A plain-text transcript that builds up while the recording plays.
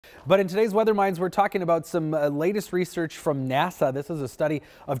But in today's Weather Minds, we're talking about some latest research from NASA. This is a study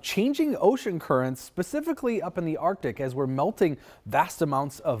of changing ocean currents, specifically up in the Arctic, as we're melting vast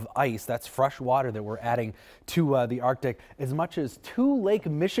amounts of ice. That's fresh water that we're adding to the Arctic. As much as 2 Lake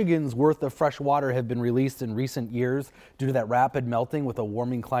Michigan's worth of fresh water have been released in recent years due to that rapid melting with a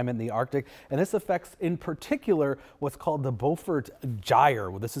warming climate in the Arctic. And this affects in particular what's called the Beaufort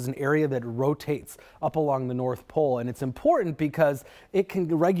Gyre. This is an area that rotates up along the North Pole, and it's important because it can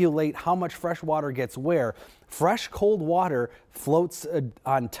regulate how much fresh water gets where. Fresh cold water floats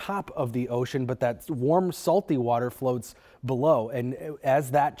on top of the ocean, but that warm salty water floats below. And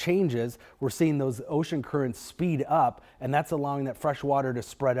as that changes, we're seeing those ocean currents speed up, and that's allowing that fresh water to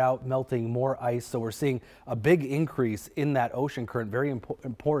spread out, melting more ice. So we're seeing a big increase in that ocean current, very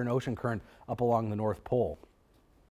important ocean current up along the North Pole.